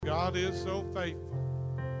God is so faithful.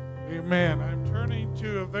 Amen. I'm turning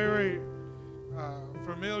to a very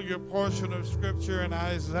familiar portion of Scripture in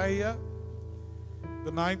Isaiah,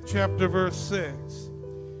 the 9th chapter, verse 6.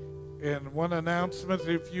 And one announcement,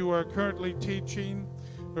 if you are currently teaching,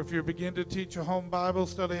 or if you begin to teach a home Bible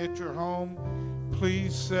study at your home,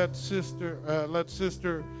 please let Sister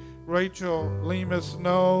Rachel Lemus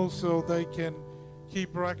know so they can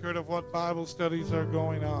keep record of what Bible studies are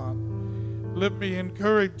going on. Let me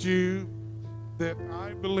encourage you that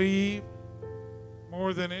I believe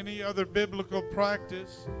more than any other biblical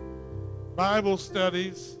practice, Bible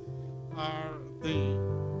studies are the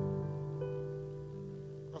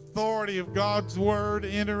authority of God's Word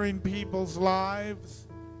entering people's lives.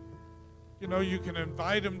 You know, you can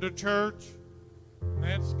invite them to church, and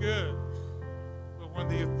that's good. But when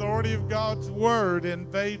the authority of God's Word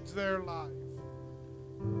invades their life.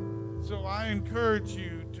 So I encourage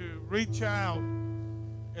you to reach out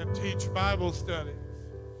and teach Bible studies.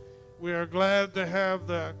 We are glad to have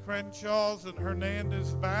the Crenshaws and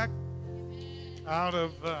Hernandez back out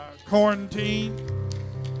of quarantine.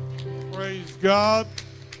 Praise God.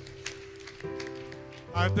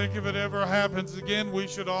 I think if it ever happens again, we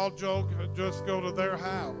should all just go to their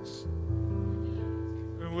house.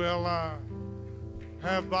 And we'll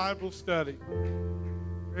have Bible study.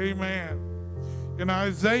 Amen. In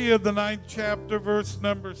Isaiah, the 9th chapter, verse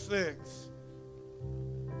number 6.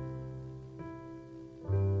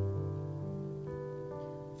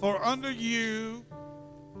 For unto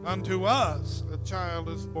us a child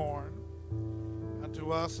is born,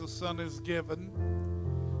 unto us a son is given,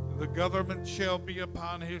 and the government shall be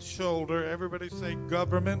upon his shoulder. Everybody say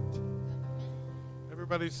government.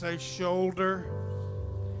 Everybody say shoulder.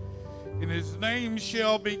 And his name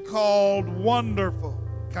shall be called Wonderful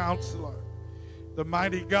Counselor, the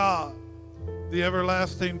Mighty God, the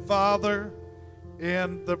Everlasting Father,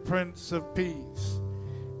 and the Prince of Peace.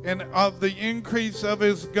 And of the increase of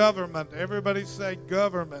his government, everybody say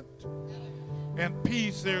government, and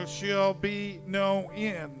peace there shall be no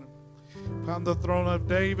end, upon the throne of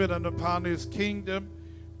David and upon his kingdom,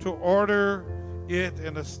 to order it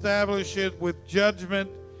and establish it with judgment,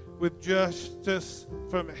 with justice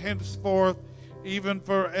from henceforth, even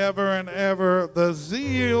forever and ever. The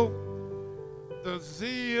zeal,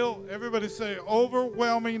 everybody say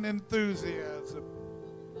overwhelming enthusiasm.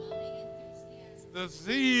 The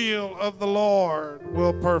zeal of the Lord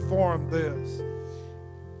will perform this.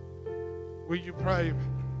 Will you pray?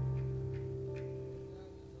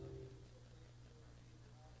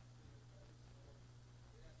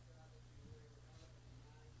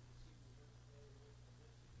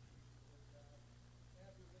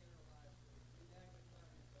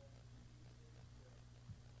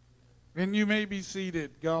 And you may be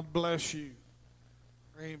seated. God bless you.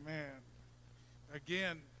 Amen.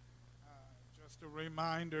 Again, just a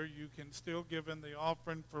reminder, you can still give in the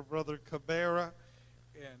offering for Brother Cabrera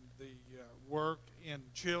and the work in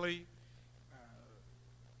Chile.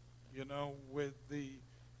 You know, with the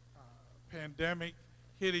pandemic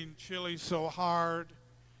hitting Chile so hard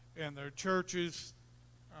and their churches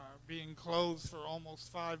being closed for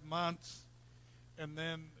almost 5 months, and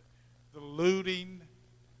then the looting,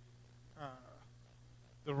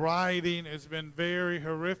 the rioting has been very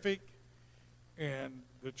horrific, and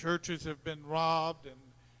the churches have been robbed and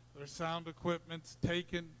their sound equipment's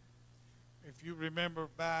taken. If you remember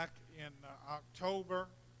back in October,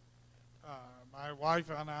 my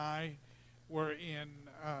wife and I were in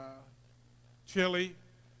Chile,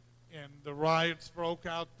 and the riots broke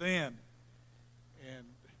out then. And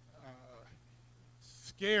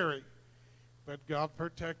scary, but God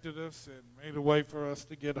protected us and made a way for us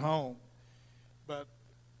to get home. But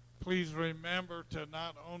please remember to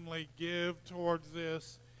not only give towards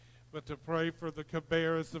this, but to pray for the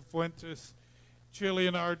Cabarras, the Fuentes. Chile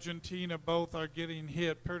and Argentina both are getting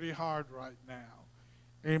hit pretty hard right now.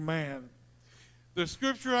 Amen. The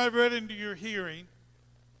scripture I read into your hearing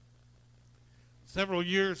several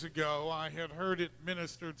years ago, I had heard it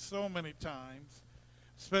ministered so many times,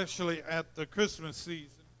 especially at the Christmas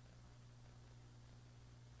season.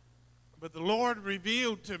 But the Lord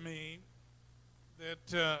revealed to me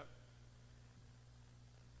that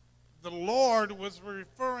the Lord was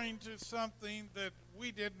referring to something that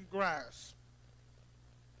we didn't grasp,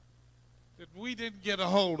 that we didn't get a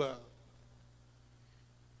hold of.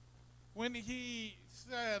 When he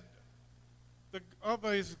said of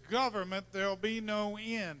his government, there'll be no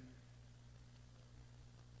end.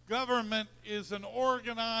 Government is an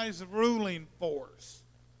organized ruling force.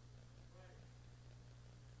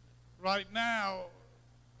 Right now,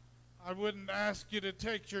 I wouldn't ask you to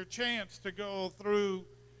take your chance to go through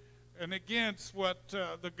and against what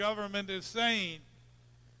the government is saying,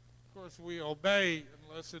 of course we obey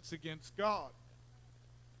unless it's against God.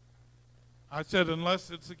 I said unless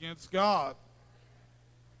it's against God.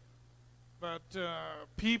 But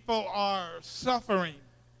people are suffering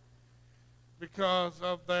because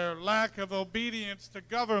of their lack of obedience to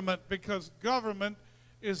government, because government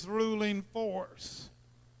is ruling force.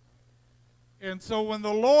 And so when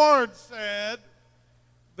the Lord said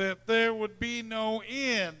that there would be no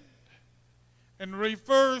end and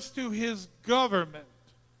refers to his government,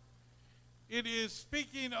 it is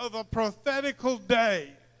speaking of a prophetical day.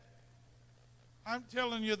 I'm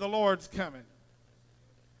telling you, the Lord's coming.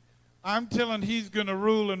 I'm telling he's going to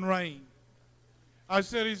rule and reign. I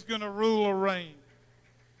said he's going to rule or reign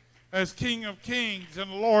as King of Kings and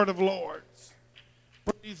Lord of Lords.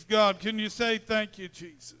 Praise God. Can you say thank you,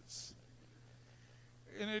 Jesus?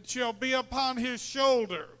 And it shall be upon his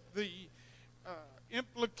shoulder. The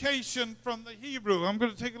implication from the Hebrew. I'm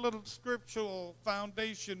going to take a little scriptural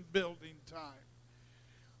foundation building time.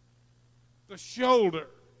 The shoulder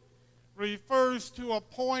refers to a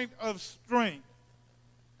point of strength.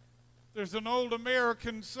 There's an old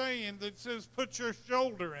American saying that says, put your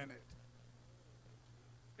shoulder in it.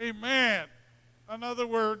 Amen. In other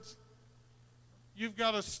words, you've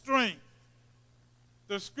got a strength.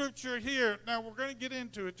 The scripture here, now we're going to get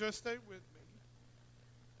into it, just stay with me.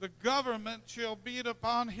 The government shall be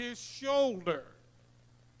upon his shoulder.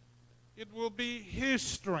 It will be his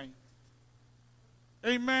strength.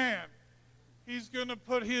 Amen. He's going to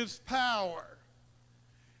put his power.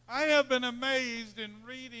 I have been amazed in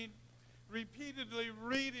repeatedly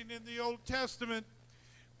reading in the Old Testament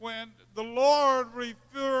when the Lord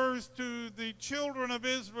refers to the children of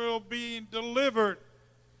Israel being delivered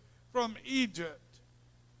from Egypt.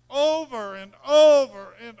 Over and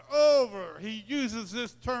over and over, he uses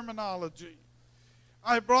this terminology.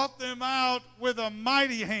 I brought them out with a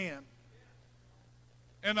mighty hand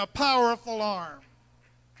and a powerful arm.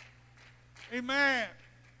 Amen.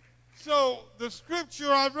 So the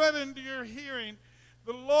scripture I've read into your hearing,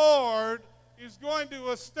 the Lord is going to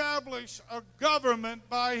establish a government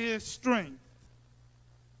by his strength.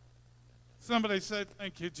 Somebody say,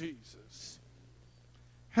 thank you, Jesus.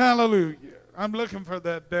 Hallelujah. I'm looking for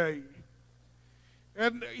that day.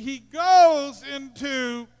 And he goes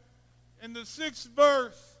into, in the 6th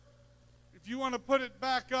verse, if you want to put it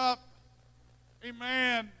back up,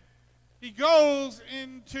 amen, he goes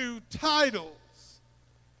into titles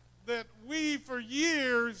that we for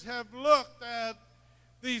years have looked at,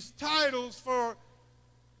 these titles for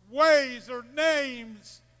ways or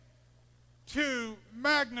names to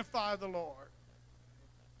magnify the Lord.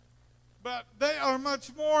 But they are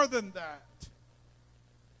much more than that.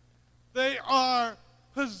 They are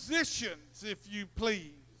positions, if you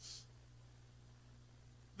please,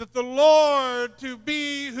 that the Lord, to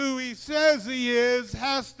be who he says he is,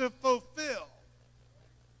 has to fulfill.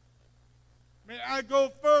 May I go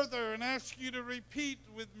further and ask you to repeat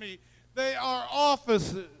with me? They are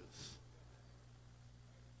offices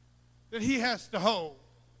that he has to hold.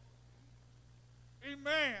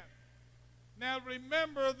 Amen. Now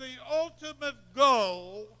remember, the ultimate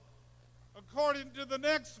goal, according to the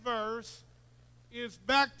next verse, is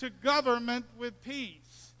back to government with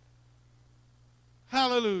peace.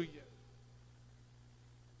 Hallelujah.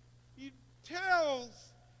 He tells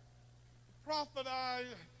the prophet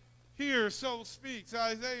here so speaks,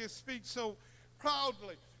 Isaiah speaks so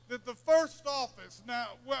proudly, that the first office, now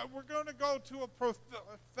we're going to go to a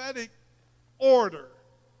prophetic order.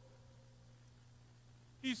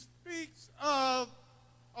 He speaks of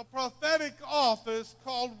a prophetic office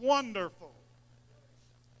called Wonderful.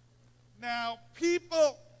 Now,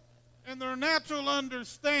 people in their natural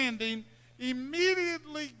understanding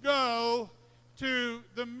immediately go to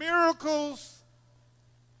the miracles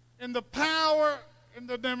and the power and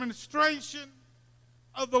the demonstration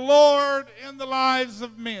of the Lord in the lives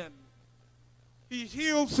of men. He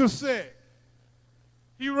heals the sick.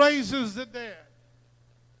 He raises the dead.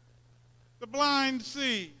 The blind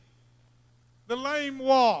see. The lame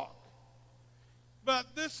walk.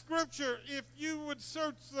 But this scripture, if you would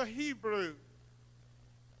search the Hebrew,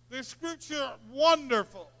 the scripture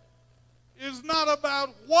wonderful is not about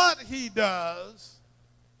what he does.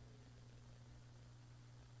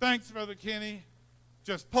 Thanks, Brother Kenny.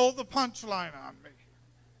 Just pull the punchline on me.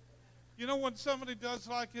 You know, when somebody does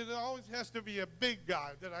like it, it always has to be a big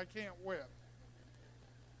guy that I can't whip.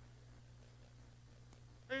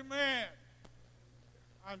 Amen.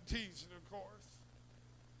 I'm teasing, of course.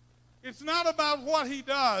 It's not about what he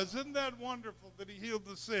does. Isn't that wonderful that he healed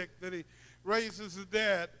the sick, that he raises the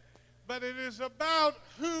dead? But it is about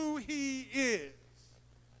who he is.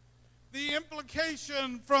 The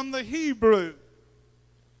implication from the Hebrew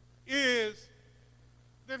is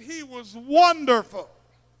that he was wonderful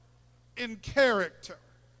in character.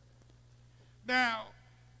 Now,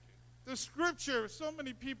 the scripture, so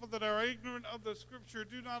many people that are ignorant of the scripture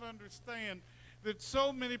do not understand that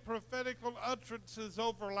so many prophetical utterances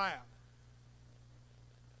overlap.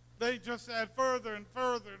 They just add further and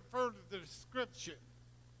further and further the description.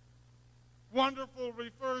 Wonderful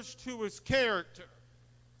refers to his character.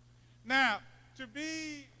 Now, to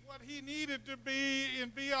be what he needed to be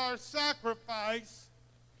and be our sacrifice,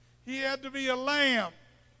 he had to be a lamb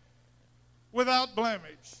without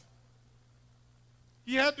blemish.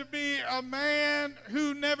 He had to be a man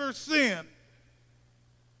who never sinned,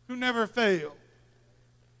 who never failed.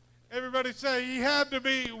 Everybody say he had to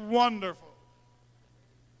be wonderful.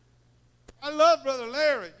 I love Brother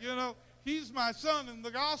Larry. You know, he's my son in the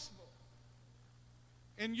gospel.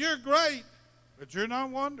 And you're great, but you're not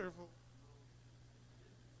wonderful.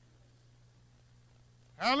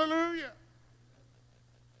 Hallelujah.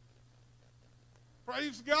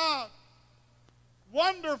 Praise God.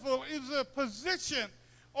 Wonderful is a position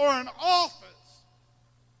or an office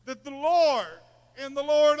that the Lord and the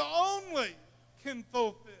Lord only can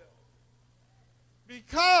fulfill.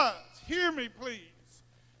 Because, hear me please,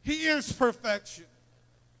 he is perfection.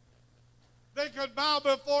 They could bow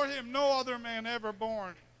before him, no other man ever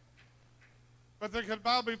born. But they could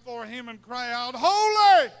bow before him and cry out,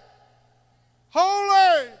 holy,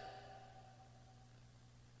 holy.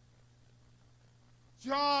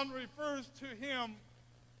 John refers to him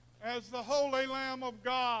as the Holy Lamb of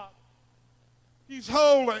God. He's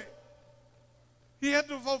holy. He had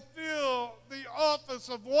to fulfill the office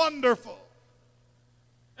of wonderful.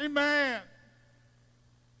 Amen.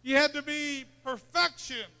 He had to be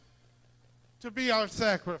perfection to be our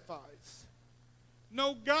sacrifice.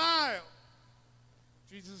 No guile.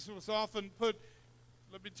 Jesus was often put,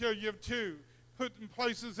 let me tell you of two, put in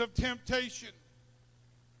places of temptation.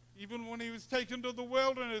 Even when he was taken to the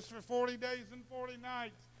wilderness for 40 days and 40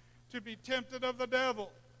 nights to be tempted of the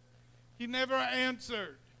devil, he never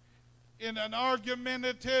answered in an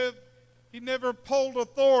argumentative, he never pulled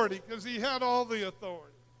authority because he had all the authority.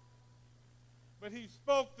 But he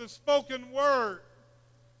spoke the spoken word,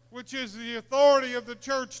 which is the authority of the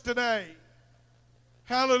church today.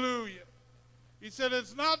 Hallelujah. He said,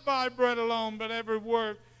 it's not by bread alone, but every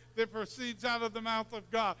word that proceeds out of the mouth of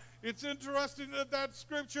God. It's interesting that that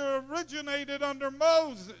scripture originated under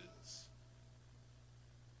Moses.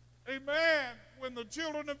 Amen. When the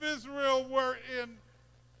children of Israel were in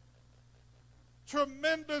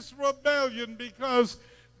tremendous rebellion because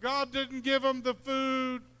God didn't give them the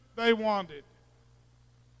food they wanted.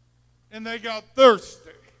 And they got thirsty.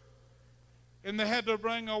 And they had to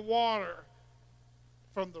bring a water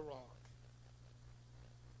from the rock.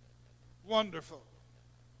 Wonderful.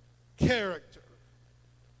 Character.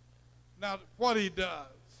 Now, what he does.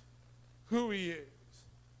 Who he is.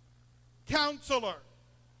 Counselor.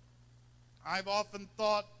 I've often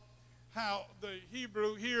thought how the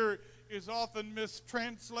Hebrew here is often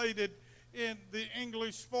mistranslated in the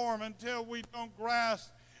English form until we don't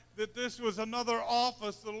grasp that this was another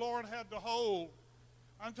office the Lord had to hold.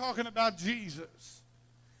 I'm talking about Jesus.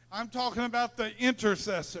 I'm talking about the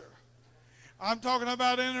intercessor. I'm talking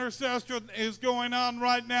about intercession is going on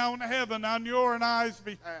right now in heaven on your and I's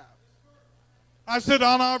behalf. I said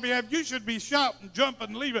on our behalf, you should be shouting,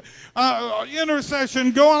 jumping, leaving.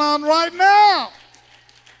 Intercession going on right now.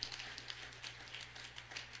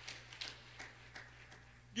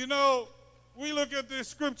 You know, we look at this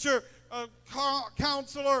scripture,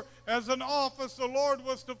 counselor as an office the Lord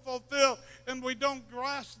was to fulfill, and we don't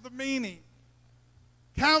grasp the meaning.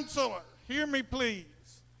 Counselor, hear me please,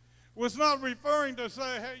 was not referring to say,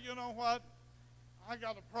 hey, you know what, I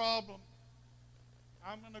got a problem.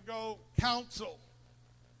 I'm going to go counsel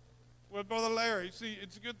with Brother Larry. See,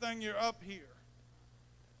 it's a good thing you're up here.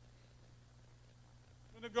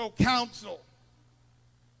 I'm going to go counsel.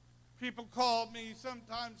 People call me,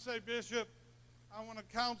 sometimes say, Bishop, I want to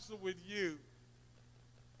counsel with you.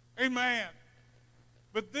 Amen.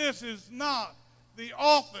 But this is not the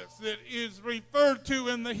office that is referred to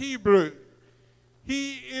in the Hebrew.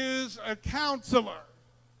 He is a counselor.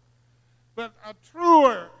 But a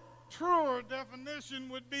truer definition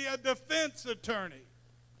would be a defense attorney.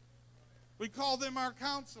 We call them our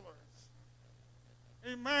counselors.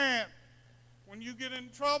 Amen. When you get in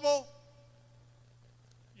trouble,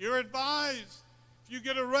 you're advised. If you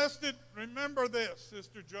get arrested, remember this,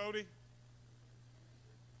 Sister Jody.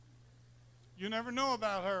 You never know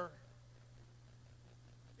about her.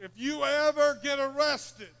 If you ever get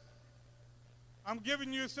arrested, I'm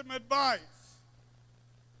giving you some advice.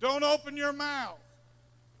 Don't open your mouth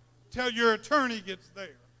till your attorney gets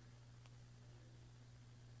there.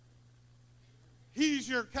 He's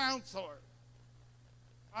your counselor.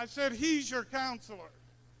 I said, he's your counselor.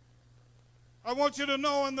 I want you to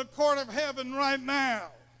know in the court of heaven right now,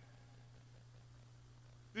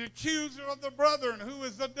 the accuser of the brethren, who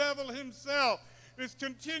is the devil himself, is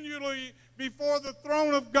continually before the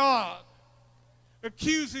throne of God,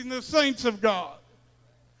 accusing the saints of God.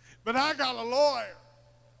 But I got a lawyer.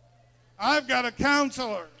 I've got a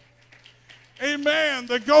counselor. Amen.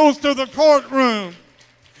 That goes to the courtroom.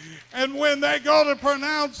 And when they go to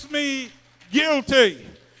pronounce me guilty,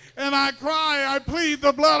 and I cry, I plead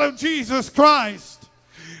the blood of Jesus Christ,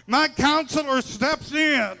 my counselor steps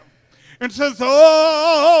in and says,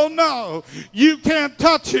 oh, no, you can't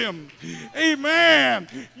touch him. Amen.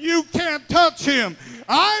 You can't touch him.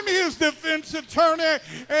 I'm his defense attorney,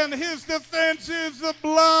 and his defense is the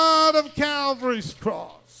blood of Calvary's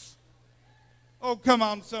cross. Oh, come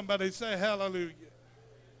on, somebody say hallelujah.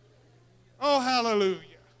 Oh, hallelujah.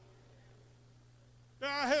 Now,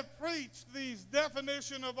 I have preached these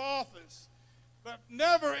definition of office, but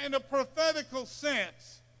never in a prophetical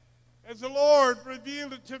sense, as the Lord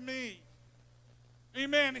revealed it to me.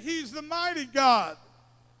 Amen. He's the mighty God.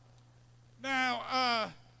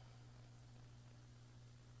 Now,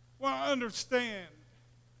 well, understand,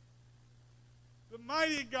 the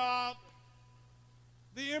mighty God,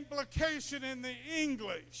 the implication in the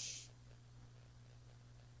English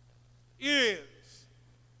is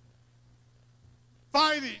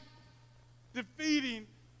fighting, defeating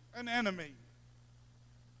an enemy.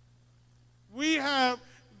 We have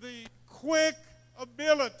the quick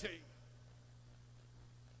ability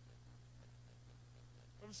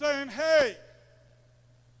of saying, hey,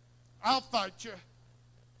 I'll fight you.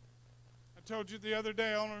 I told you the other day,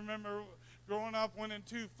 I don't remember growing up winning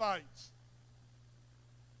 2 fights.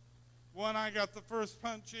 One, I got the first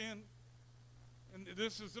punch in, and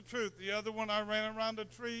this is the truth. The other one, I ran around a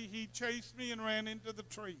tree. He chased me and ran into the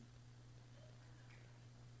tree.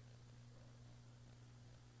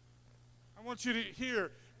 I want you to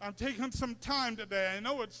hear, I'm taking some time today. I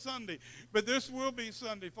know it's Sunday, but this will be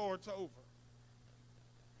Sunday before it's over.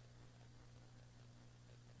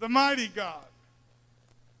 The mighty God.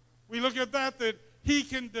 We look at that he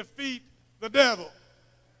can defeat the devil.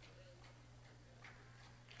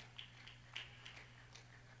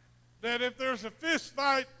 That if there's a fist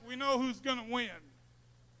fight, we know who's going to win.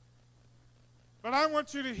 But I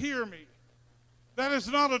want you to hear me. That is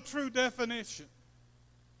not a true definition.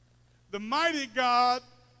 The mighty God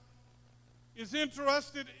is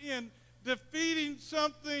interested in defeating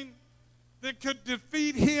something that could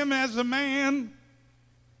defeat him as a man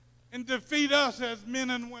and defeat us as men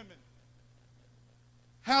and women.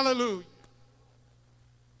 Hallelujah.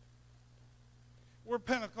 We're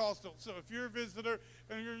Pentecostal, so if you're a visitor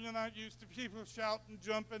and you're not used to people shouting,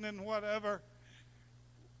 jumping, and whatever,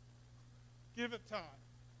 give it time.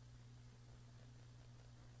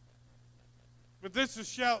 But this is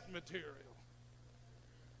shouting material.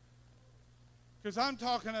 Because I'm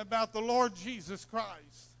talking about the Lord Jesus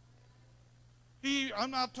Christ.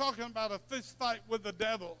 I'm not talking about a fist fight with the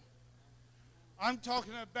devil. I'm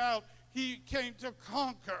talking about he came to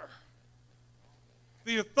conquer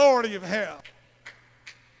the authority of hell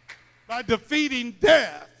by defeating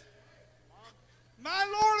death. My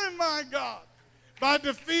Lord and my God, by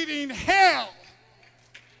defeating hell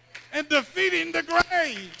and defeating the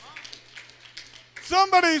grave.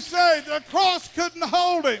 Somebody say the cross couldn't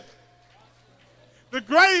hold him. The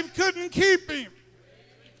grave couldn't keep him.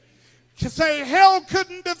 Say hell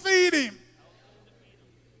couldn't defeat him.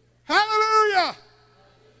 Hallelujah.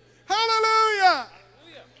 Hallelujah.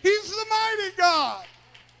 He's the mighty God.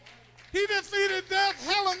 He defeated death,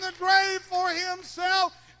 hell, and the grave for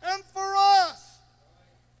himself and for us.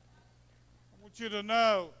 I want you to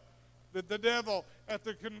know that the devil, at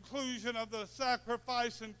the conclusion of the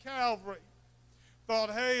sacrifice in Calvary,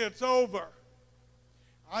 thought, hey, it's over.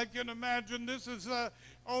 I can imagine this is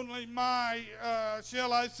only my,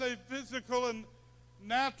 shall I say, physical and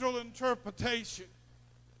natural interpretation.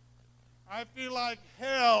 I feel like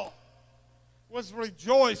hell was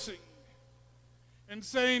rejoicing and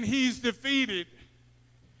saying he's defeated.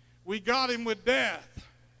 We got him with death.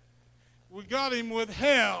 We got him with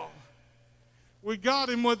hell. We got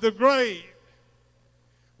him with the grave.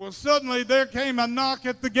 Well, suddenly there came a knock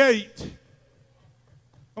at the gate.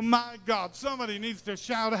 Oh, my God, somebody needs to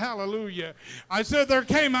shout hallelujah. I said there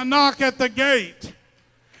came a knock at the gate.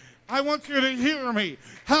 I want you to hear me.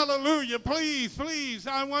 Hallelujah. Please, please,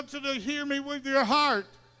 I want you to hear me with your heart.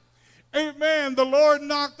 Amen. The Lord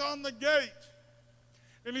knocked on the gate.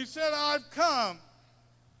 And he said, I've come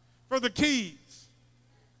for the keys.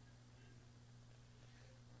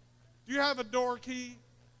 Do you have a door key?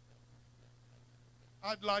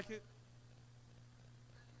 I'd like it.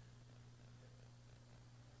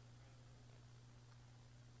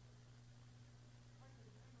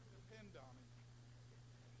 Depend on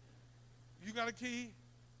it. You got a key?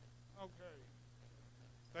 Okay.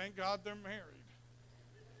 Thank God they're married.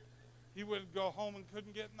 He would go home and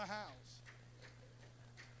couldn't get in the house.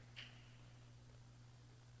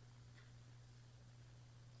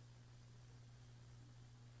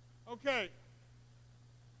 Okay.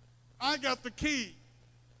 I got the key.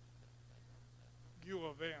 U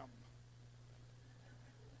of M.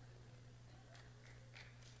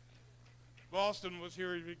 Boston was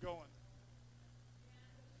here, he'd be going.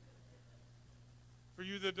 For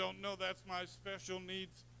you that don't know, that's my special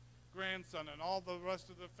needs grandson, and all the rest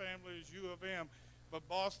of the family is U of M, but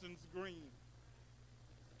Boston's green.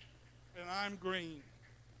 And I'm green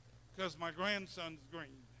because my grandson's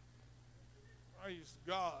green. Praise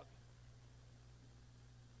God.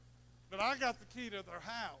 But I got the key to their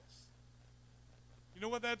house. You know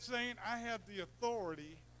what that's saying? I have the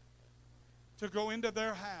authority to go into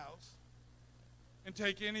their house and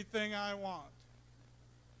take anything I want.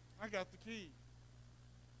 I got the key.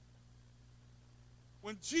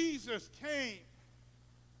 When Jesus came,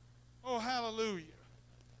 oh hallelujah,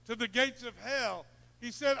 to the gates of hell,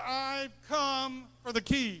 he said, I've come for the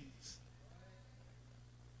keys.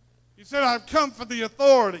 He said, I've come for the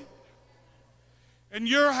authority. In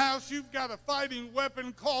your house, you've got a fighting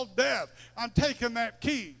weapon called death. I'm taking that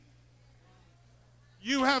key.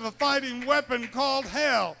 You have a fighting weapon called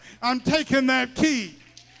hell. I'm taking that key.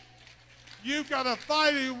 You've got a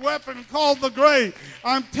fighting weapon called the grave.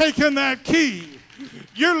 I'm taking that key.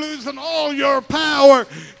 You're losing all your power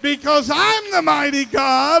because I'm the mighty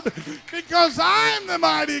God. Because I'm the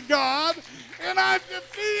mighty God. And I've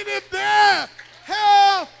defeated death,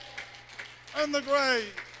 hell, and the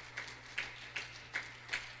grave.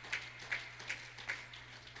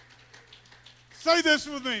 Say this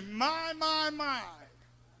with me. My.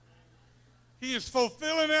 He is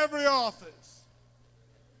fulfilling every office.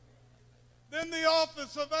 Then the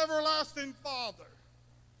office of everlasting Father.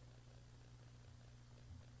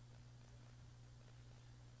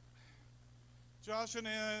 Josh and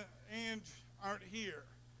Ange aren't here.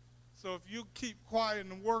 So if you keep quiet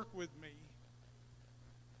and work with me,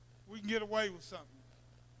 we can get away with something.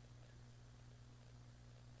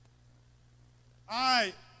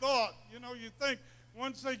 I thought, you think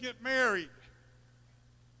once they get married,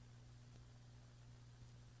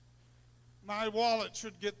 my wallet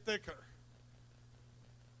should get thicker.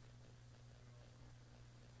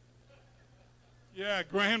 Yeah,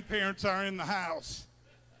 grandparents are in the house.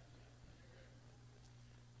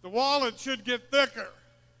 The wallet should get thicker.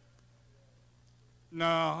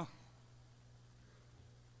 No.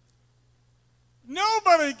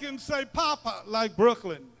 Nobody can say Papa like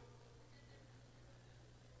Brooklyn.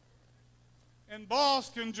 And boss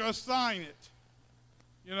can just sign it.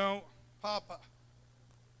 Papa.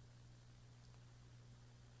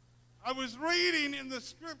 I was reading in the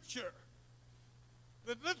scripture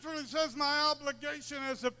that literally says my obligation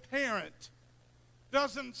as a parent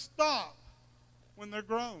doesn't stop when they're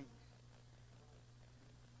grown.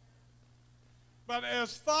 But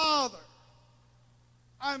as father,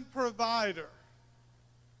 I'm provider.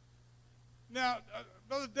 Now,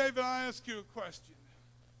 Brother David, I ask you a question.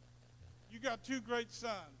 You got two great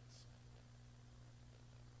sons.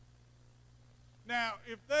 Now,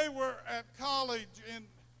 if they were at college in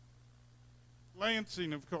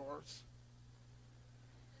Lansing, of course,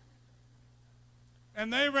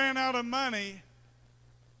 and they ran out of money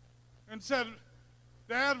and said,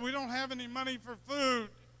 Dad, we don't have any money for food.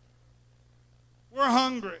 We're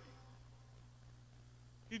hungry.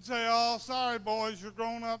 He'd say, oh, sorry, boys, you're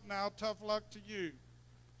grown up now. Tough luck to you.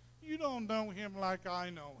 You don't know him like I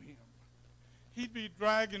know him. He'd be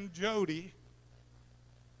dragging Jody,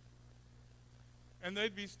 and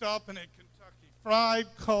they'd be stopping at Kentucky Fried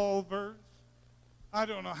Culver's. I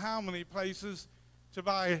don't know how many places to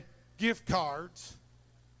buy gift cards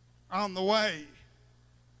on the way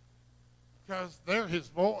because they're his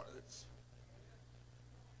boys.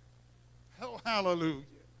 Oh, hallelujah.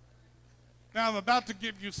 Now I'm about to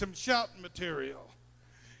give you some shouting material.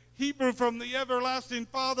 Hebrew from the everlasting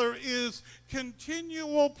Father is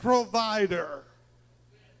continual provider.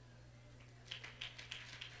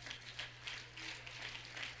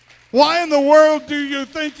 Why in the world do you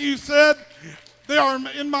think you said, there are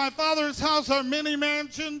in my Father's house are many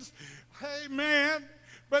mansions? Amen.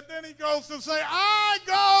 But then he goes to say, I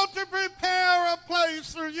go to prepare a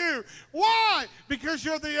place for you. Why? Because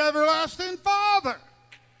you're the everlasting Father.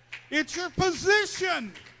 It's your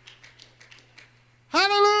position.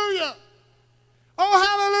 Hallelujah.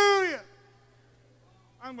 Oh, hallelujah.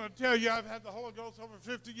 I'm going to tell you, I've had the Holy Ghost over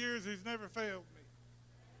 50 years. He's never failed me.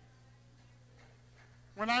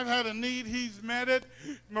 When I've had a need, he's met it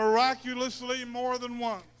miraculously more than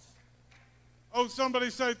once. Oh, somebody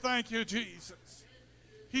say, thank you, Jesus.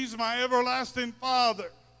 He's my everlasting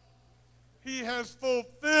Father. He has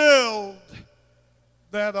fulfilled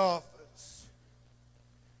that office.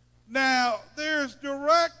 Now, there's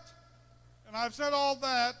direct, and I've said all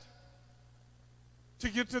that to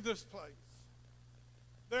get to this place.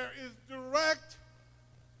 There is direct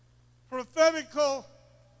prophetical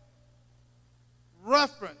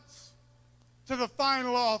reference to the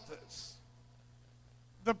final office,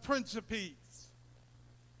 the Prince of Peace,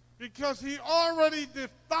 because he already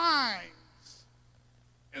defines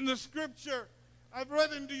in the scripture I've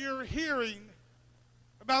read into your hearing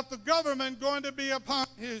about the government going to be upon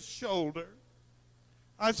his shoulder.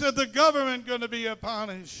 I said the government going to be upon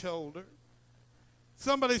his shoulder.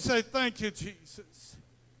 Somebody say, thank you, Jesus.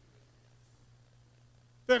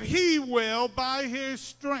 That he will, by his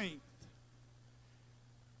strength.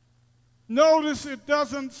 Notice it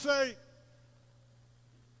doesn't say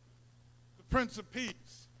the Prince of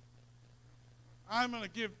Peace. I'm going to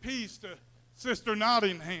give peace to Sister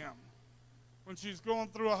Nottingham when she's going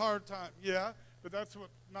through a hard time. Yeah, but that's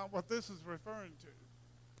not what this is referring to.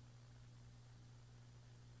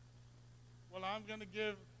 Well, I'm going to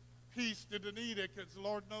give peace to Danita because the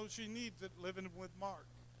Lord knows she needs it living with Mark.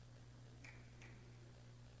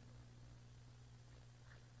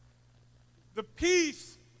 The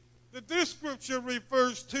peace that this scripture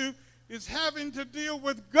refers to is having to deal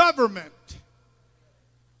with government,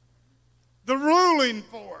 the ruling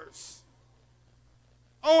force.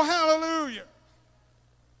 Oh, hallelujah.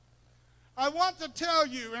 I want to tell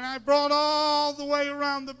you, and I brought all the way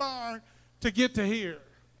around the barn to get to here.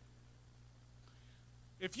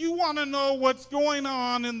 If you want to know what's going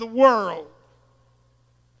on in the world,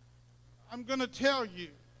 I'm going to tell you,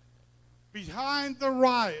 behind the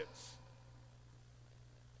riots,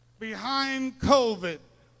 behind COVID,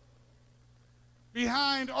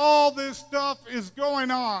 behind all this stuff is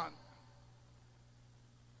going on,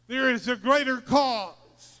 there is a greater cause.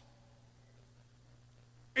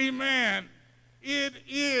 Amen. It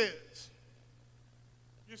is.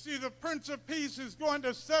 You see, the Prince of Peace is going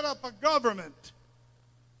to set up a government.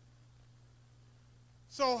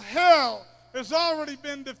 So hell has already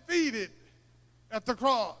been defeated at the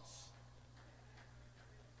cross.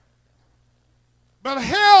 But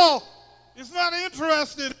hell is not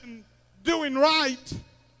interested in doing right.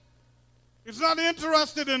 It's not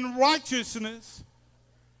interested in righteousness.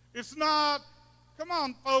 It's not, come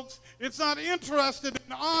on folks, it's not interested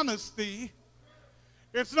in honesty.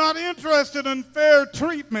 It's not interested in fair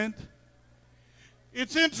treatment.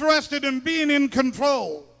 It's interested in being in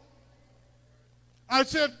control. I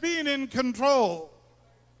said being in control.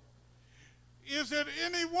 Is it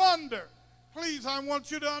any wonder? Please, I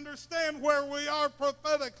want you to understand where we are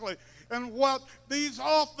prophetically and what these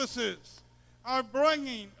offices are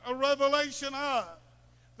bringing a revelation of.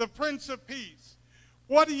 The Prince of Peace.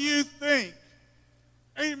 What do you think?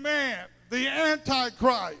 Amen. The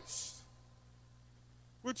Antichrist,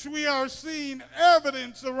 which we are seeing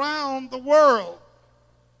evidence around the world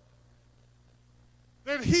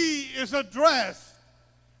that he is addressed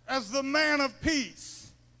as the man of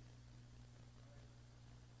peace.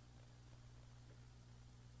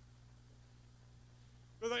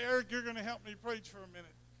 Brother Eric, you're going to help me preach for a minute.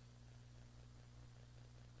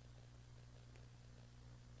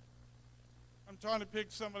 I'm trying to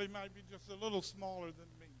pick somebody who might be just a little smaller than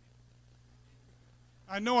me.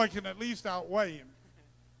 I know I can at least outweigh him.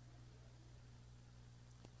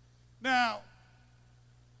 Now,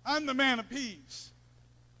 I'm the man of peace.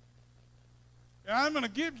 And I'm going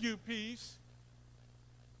to give you peace.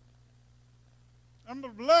 I'm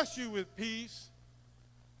going to bless you with peace.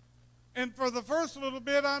 And for the first little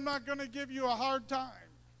bit, I'm not going to give you a hard time.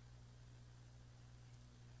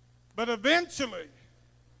 But eventually,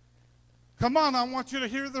 come on, I want you to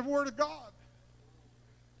hear the word of God.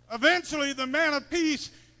 Eventually, the man of peace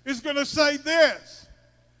is going to say this.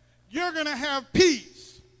 You're going to have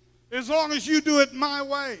peace as long as you do it my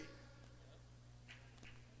way.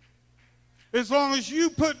 As long as you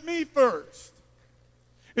put me first.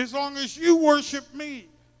 As long as you worship me.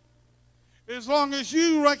 As long as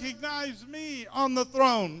you recognize me on the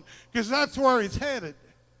throne. Because that's where he's headed.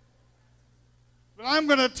 But I'm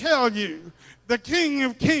going to tell you, the King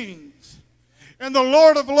of Kings and the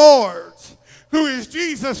Lord of Lords, who is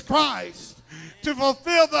Jesus Christ, to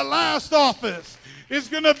fulfill the last office, is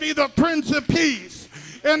going to be the Prince of Peace.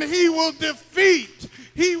 and he will defeat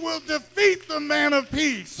the man of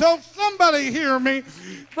peace. So somebody hear me.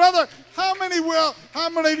 Brother, how many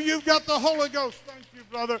of you got the Holy Ghost? Thank you,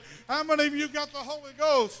 brother. How many of you got the Holy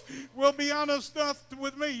Ghost? Will be honest enough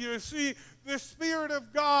with me. You see, the Spirit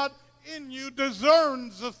of God in you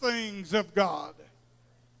discerns the things of God.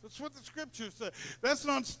 That's what the Scriptures say. That's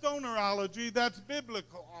not stonerology, that's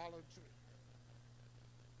biblicalology.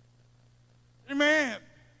 Amen.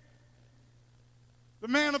 The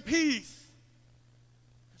man of peace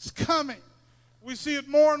is coming. We see it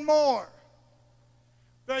more and more.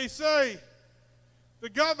 They say the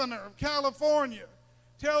governor of California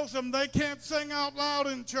tells them they can't sing out loud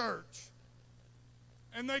in church.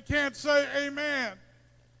 And they can't say amen.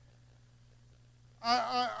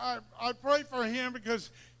 I pray for him because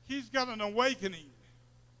he's got an awakening.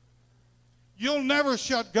 You'll never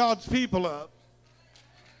shut God's people up.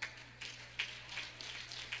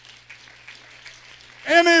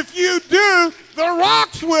 And if you do, the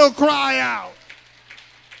rocks will cry out.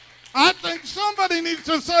 I think somebody needs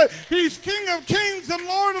to say, he's King of Kings and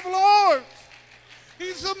Lord of Lords.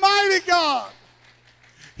 He's the mighty God.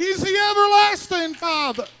 He's the everlasting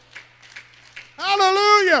Father.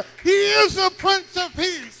 Hallelujah. He is the Prince of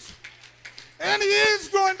Peace. And he is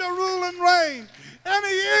going to rule and reign. And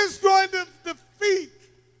he is going to defeat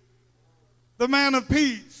the man of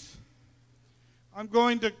peace. I'm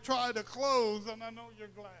going to try to close, and I know you're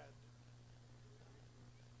glad.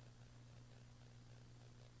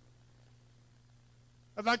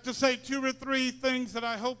 I'd like to say 2 or 3 things that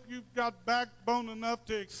I hope you've got backbone enough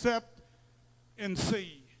to accept and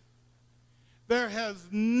see. There has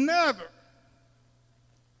never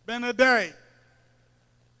been a day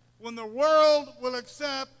when the world will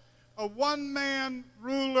accept a one-man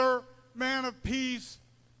ruler, man of peace,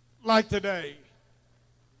 like today.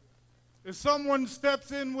 If someone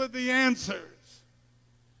steps in with the answers,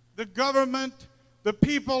 the government, the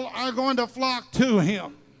people are going to flock to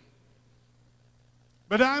him.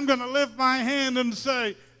 But I'm going to lift my hand and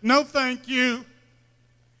say, no thank you.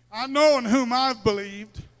 I know in whom I've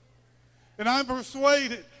believed, and I'm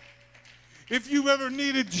persuaded. If you ever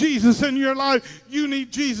needed Jesus in your life, you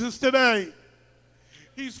need Jesus today.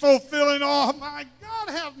 He's fulfilling all, my God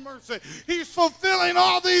have mercy. He's fulfilling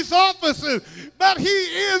all these offices. But he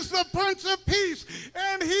is the Prince of Peace,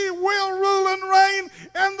 and he will rule and reign,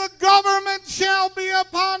 and the government shall be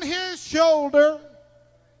upon his shoulder.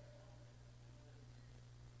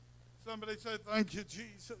 Somebody say, thank you,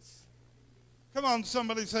 Jesus. Come on,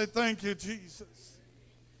 somebody say, thank you, Jesus.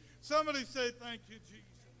 Somebody say, thank you, Jesus.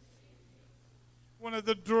 One of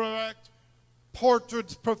the direct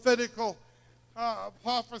portraits, prophetical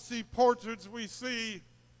prophecy portraits we see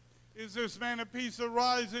is this man of peace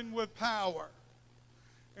arising with power.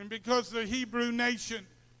 And because the Hebrew nation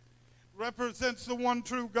represents the one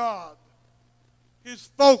true God, his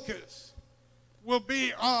focus will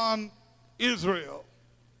be on Israel.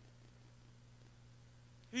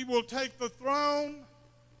 He will take the throne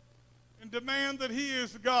and demand that he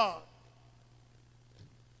is God.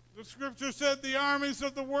 The scripture said the armies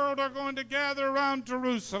of the world are going to gather around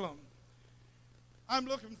Jerusalem. I'm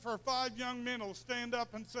looking for 5 young men who'll stand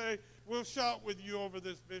up and say, we'll shout with you over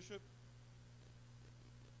this, Bishop.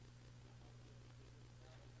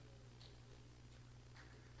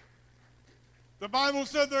 The Bible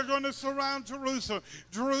said they're going to surround Jerusalem.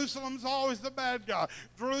 Jerusalem's always the bad guy.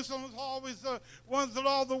 Jerusalem's always the ones that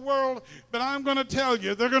all the world, but I'm going to tell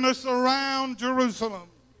you, they're going to surround Jerusalem.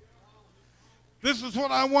 This is what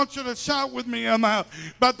I want you to shout with me about.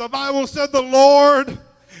 But the Bible said the Lord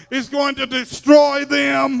is going to destroy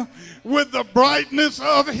them with the brightness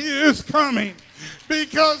of his coming,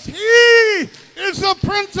 because he is the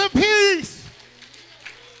Prince of Peace.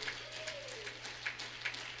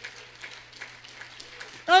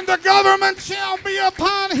 And the government shall be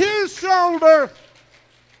upon his shoulder.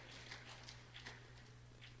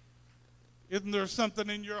 Isn't there something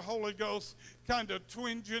in your Holy Ghost kind of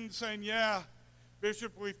twinging, saying, yeah,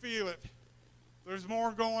 Bishop, we feel it. There's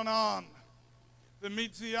more going on than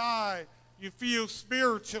meets the eye. You feel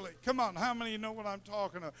spiritually. Come on, how many of you know what I'm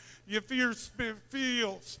talking about? You feel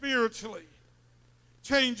spiritually.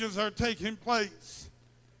 Changes are taking place.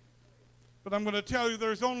 But I'm going to tell you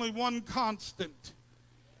there's only one constant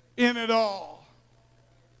in it all,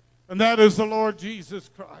 and that is the Lord Jesus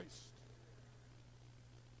Christ.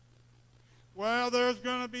 Well, there's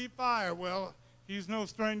going to be fire. Well, he's no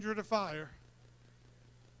stranger to fire.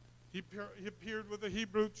 He appeared with the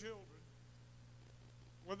Hebrew children.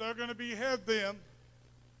 Well, they're going to behead them.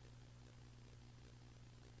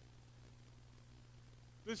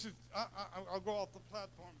 This is, I'll go off the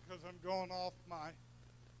platform because I'm going off my.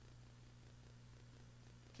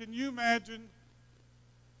 Can you imagine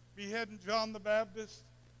beheading John the Baptist?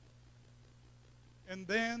 And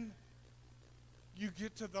then you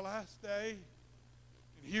get to the last day,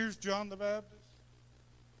 and here's John the Baptist,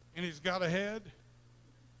 and he's got a head.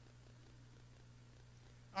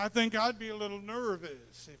 I think I'd be a little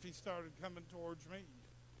nervous if he started coming towards me.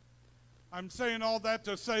 I'm saying all that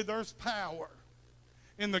to say there's power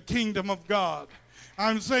in the kingdom of God.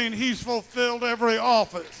 I'm saying he's fulfilled every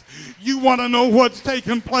office. You want to know what's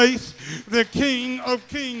taking place? The King of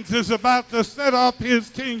Kings is about to set up his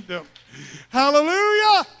kingdom.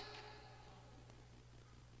 Hallelujah!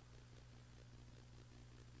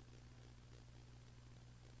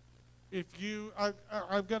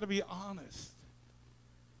 I've got to be honest.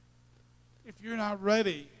 If you're not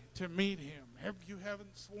ready to meet him, if you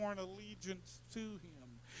haven't sworn allegiance to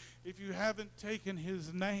him, if you haven't taken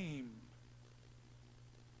his name,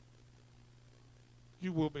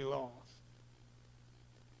 you will be lost.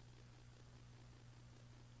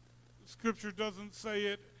 The scripture doesn't say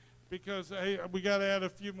it because, hey, we got to add a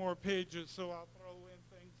few more pages, so I'll throw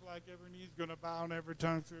in things like every knee's going to bow and every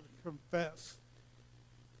tongue's going to confess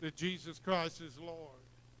that Jesus Christ is Lord.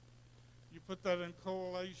 You put that in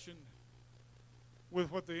correlation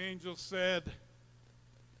with what the angel said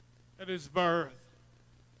at his birth,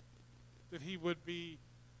 that he would be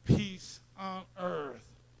peace on earth,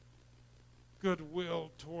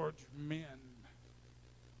 goodwill towards men.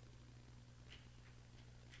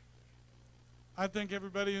 I think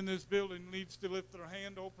everybody in this building needs to lift their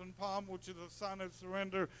hand, open palm, which is a sign of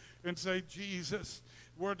surrender, and say, Jesus,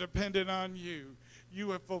 we're dependent on you.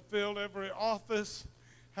 You have fulfilled every office.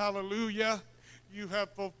 Hallelujah. You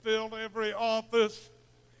have fulfilled every office,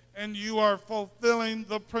 and you are fulfilling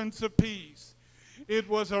the Prince of Peace. It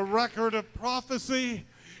was a record of prophecy.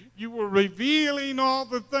 You were revealing all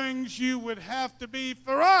the things you would have to be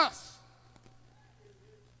for us.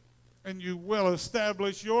 And you will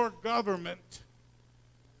establish your government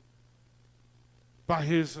by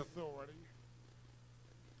his authority.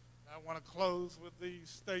 I want to close with these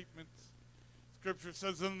statements. Scripture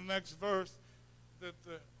says in the next verse that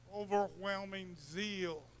the overwhelming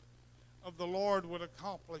zeal of the Lord would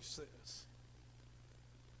accomplish this.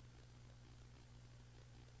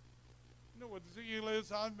 You know what zeal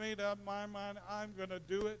is? I've made up my mind. I'm going to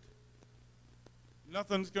do it.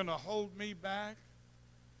 Nothing's going to hold me back.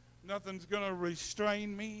 Nothing's going to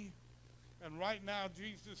restrain me. And right now,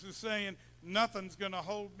 Jesus is saying, nothing's going to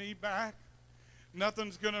hold me back.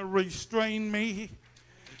 Nothing's going to restrain me.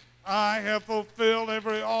 I have fulfilled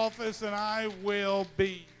every office, and I will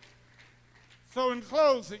be. So in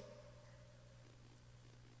closing,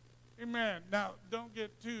 amen. Now, don't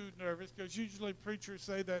get too nervous, because usually preachers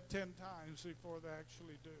say that 10 times before they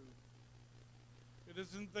actually do. It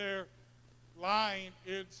isn't their lying.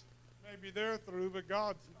 It's maybe they're through, but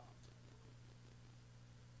God's not.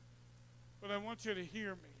 But I want you to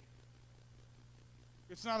hear me.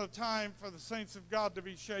 It's not a time for the saints of God to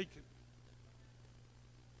be shaken.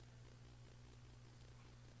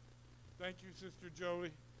 Thank you, Sister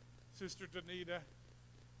Joey, Sister Danita,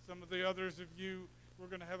 some of the others of you. We're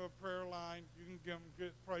going to have a prayer line. You can come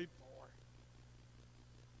get prayed for.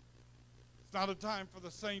 It's not a time for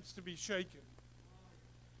the saints to be shaken.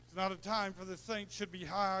 It's not a time for the saints should be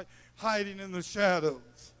hiding in the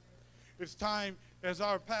shadows. It's time, as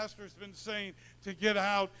our pastor's been saying, to get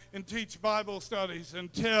out and teach Bible studies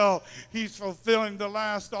until he's fulfilling the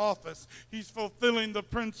last office. He's fulfilling the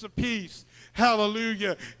Prince of Peace.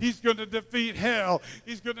 Hallelujah. He's going to defeat hell.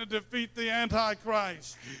 He's going to defeat the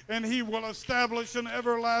Antichrist. And he will establish an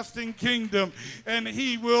everlasting kingdom. And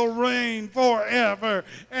he will reign forever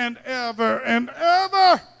and ever and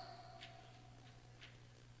ever.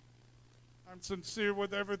 I'm sincere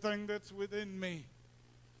with everything that's within me.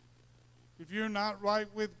 If you're not right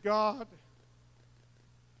with God,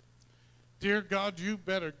 dear God, you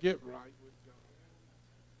better get right with God.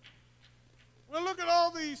 Well, look at all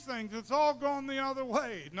these things. It's all going the other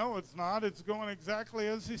way. No, it's not. It's going exactly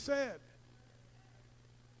as he said.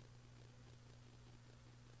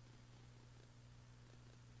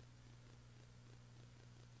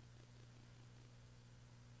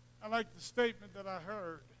 I like the statement that I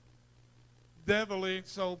heard. Devil ain't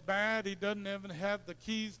so bad, he doesn't even have the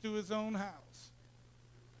keys to his own house.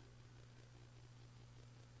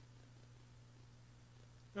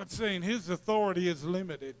 God's saying his authority is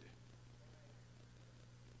limited.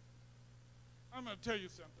 I'm going to tell you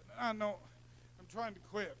something. I know I'm trying to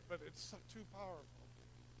quit, but it's too powerful.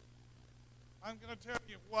 I'm going to tell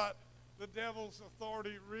you what the devil's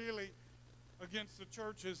authority really against the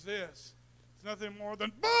church is this. It's nothing more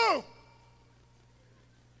than boo!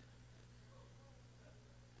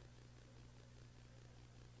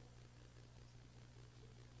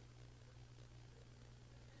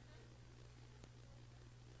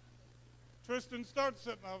 Kristen, start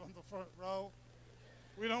sitting out on the front row.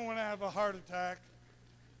 We don't want to have a heart attack.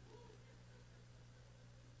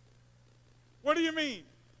 What do you mean?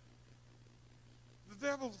 The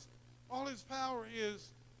devil's, all his power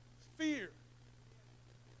is fear.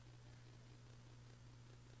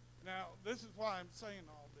 Now, this is why I'm saying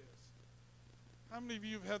all this. How many of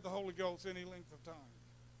you have had the Holy Ghost any length of time?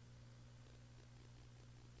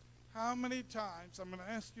 How many times, I'm going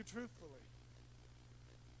to ask you truthfully,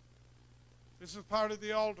 this is part of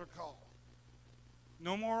the altar call.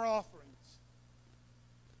 No more offerings.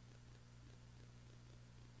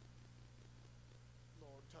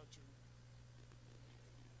 Lord, touch him.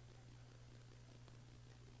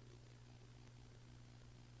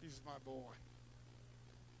 He's my boy.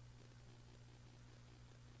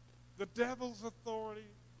 The devil's authority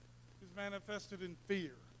is manifested in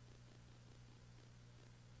fear.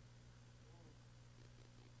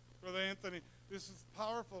 Brother Anthony, this is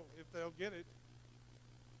powerful if they'll get it.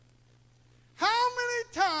 How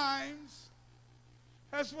many times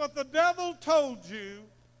has what the devil told you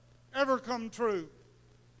ever come true?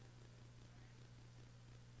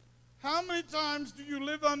 How many times do you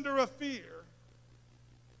live under a fear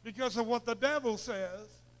because of what the devil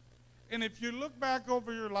says? And if you look back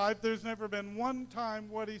over your life, there's never been one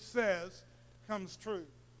time what he says comes true.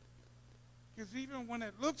 Because even when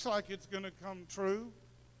it looks like it's going to come true,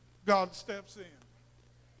 God steps in.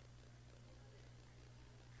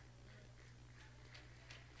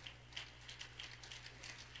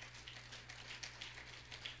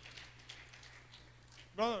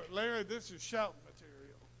 Brother Larry, this is shouting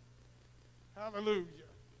material. Hallelujah.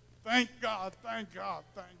 Thank God, thank God,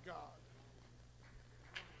 thank God.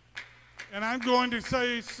 And I'm going to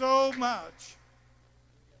say so much.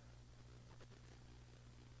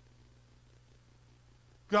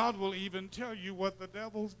 God will even tell you what the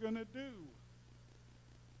devil's going to do.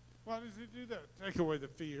 Why does he do that? Take away the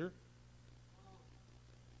fear.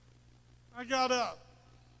 I got up.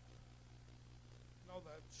 No,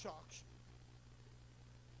 that shocks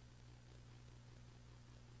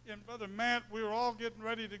you. And Brother Matt, we were all getting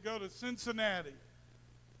ready to go to Cincinnati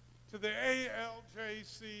to the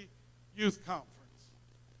ALJC Youth Conference.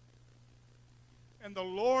 And the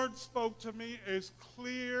Lord spoke to me as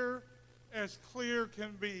clear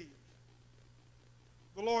can be.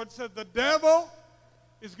 The Lord said, the devil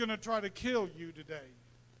is going to try to kill you today.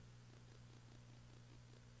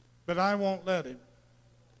 But I won't let him.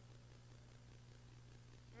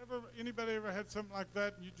 Anybody ever had something like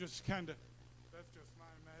that and you just kind of, that's just my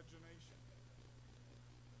imagination.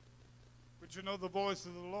 But you know the voice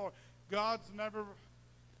of the Lord. God's never,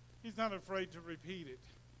 he's not afraid to repeat it.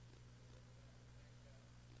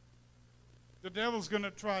 The devil's going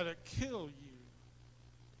to try to kill you.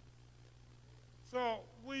 So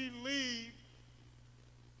we leave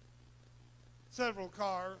several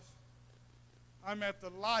cars. I'm at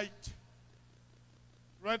the light,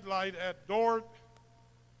 red light at Dort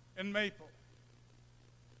and Maple.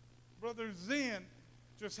 Brother Zen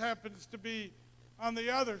just happens to be on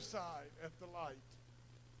the other side at the light.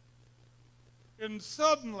 And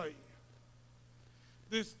suddenly,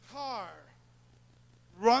 this car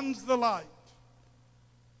runs the light,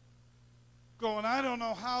 going I don't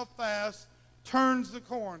know how fast, turns the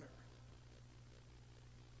corner.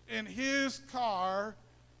 And his car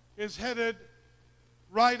is headed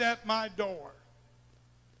right at my door.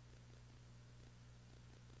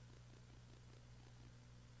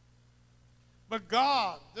 But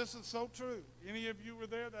God, this is so true. Any of you were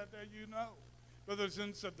there that day, you know. Brother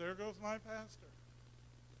Zen said, there goes my pastor.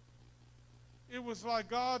 It was like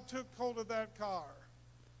God took hold of that car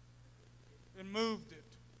and moved it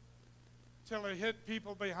till it hit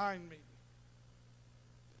people behind me.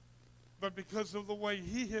 But because of the way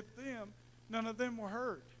he hit them, none of them were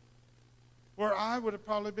hurt. Where I would have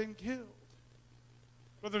probably been killed.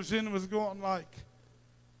 Brother Zen was going like,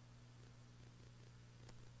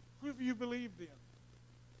 who have you believed in?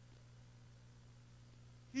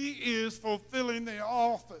 He is fulfilling the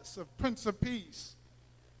office of Prince of Peace.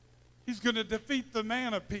 He's going to defeat the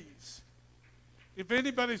man of peace. If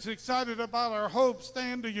anybody's excited about our hope,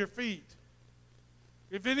 stand to your feet.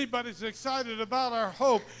 If anybody's excited about our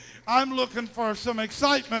hope, I'm looking for some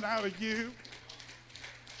excitement out of you.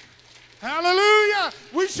 Hallelujah!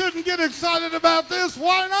 We shouldn't get excited about this.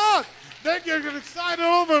 Why not? They get excited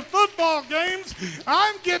over football games.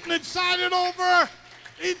 I'm getting excited over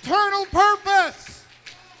eternal purpose.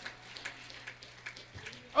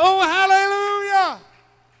 Oh, hallelujah!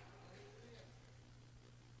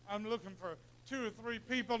 I'm looking for 2 or 3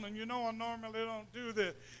 people, and you know I normally don't do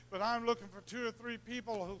this, but I'm looking for 2 or 3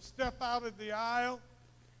 people who step out of the aisle.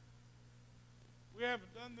 We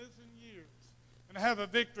haven't done this in years. and have a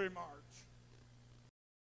victory march.